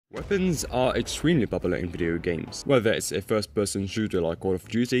Weapons are extremely popular in video games. Whether it's a first-person shooter like Call of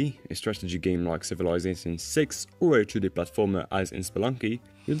Duty, a strategy game like Civilization 6, or a 2D platformer as in Spelunky,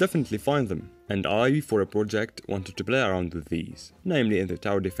 you'll definitely find them. And I, for a project, wanted to play around with these, namely in the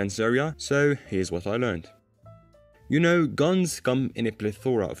tower defense area, so here's what I learned. You know, guns come in a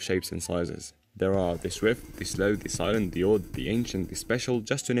plethora of shapes and sizes. There are the swift, the slow, the silent, the odd, the ancient, the special,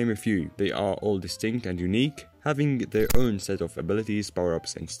 just to name a few. They are all distinct and unique, having their own set of abilities,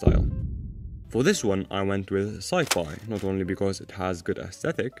 power-ups and style. For this one I went with sci-fi, not only because it has good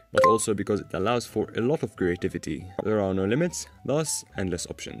aesthetic, but also because it allows for a lot of creativity. There are no limits, thus endless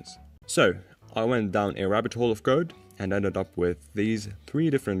options. So, I went down a rabbit hole of code and ended up with these 3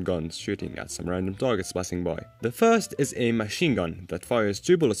 different guns shooting at some random targets passing by. The first is a machine gun that fires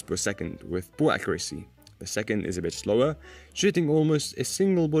 2 bullets per second with poor accuracy. The second is a bit slower, shooting almost a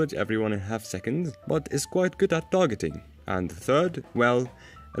single bullet every 1.5 seconds, but is quite good at targeting. And the third, well,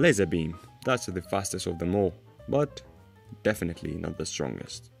 a laser beam. That's the fastest of them all, but definitely not the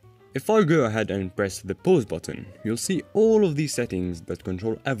strongest. If I go ahead and press the pause button, you'll see all of these settings that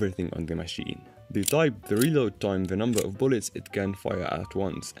control everything on the machine. The type, the reload time, the number of bullets it can fire at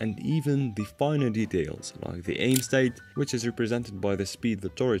once, and even the finer details, like the aim state, which is represented by the speed the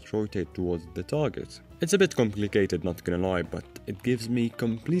turret rotates towards the target. It's a bit complicated, not gonna lie, but it gives me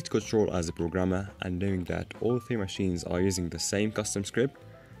complete control as a programmer, and knowing that all 3 machines are using the same custom script,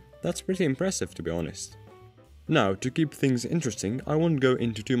 that's pretty impressive to be honest. Now, to keep things interesting, I won't go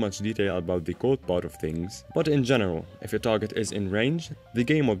into too much detail about the code part of things, but in general, if your target is in range, the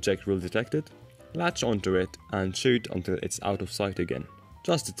game object will detect it, latch onto it and shoot until it's out of sight again.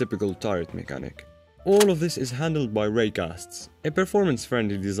 Just a typical turret mechanic. All of this is handled by Raycasts, a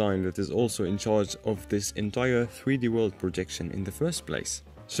performance-friendly design that is also in charge of this entire 3D world projection in the first place.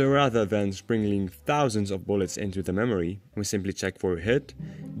 So rather than sprinkling thousands of bullets into the memory, we simply check for a hit,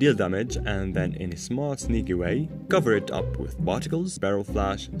 deal damage, and then in a smart sneaky way, cover it up with particles, barrel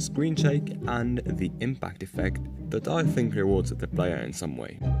flash, screen shake, and the impact effect that I think rewards the player in some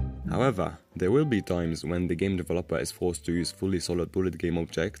way. However, there will be times when the game developer is forced to use fully solid bullet game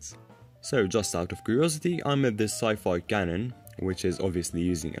objects. So just out of curiosity, I made this sci-fi cannon, which is obviously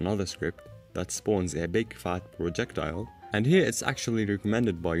using another script that spawns a big fat projectile. And here it's actually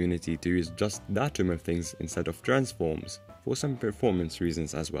recommended by Unity to use just that to move things instead of transforms, for some performance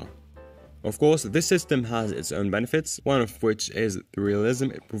reasons as well. Of course, this system has its own benefits, one of which is the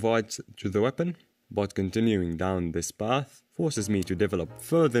realism it provides to the weapon, but continuing down this path forces me to develop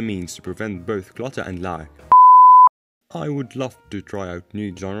further means to prevent both clutter and lag. I would love to try out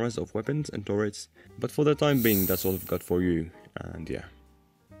new genres of weapons and turrets, but for the time being that's all I've got for you, and yeah,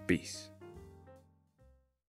 peace.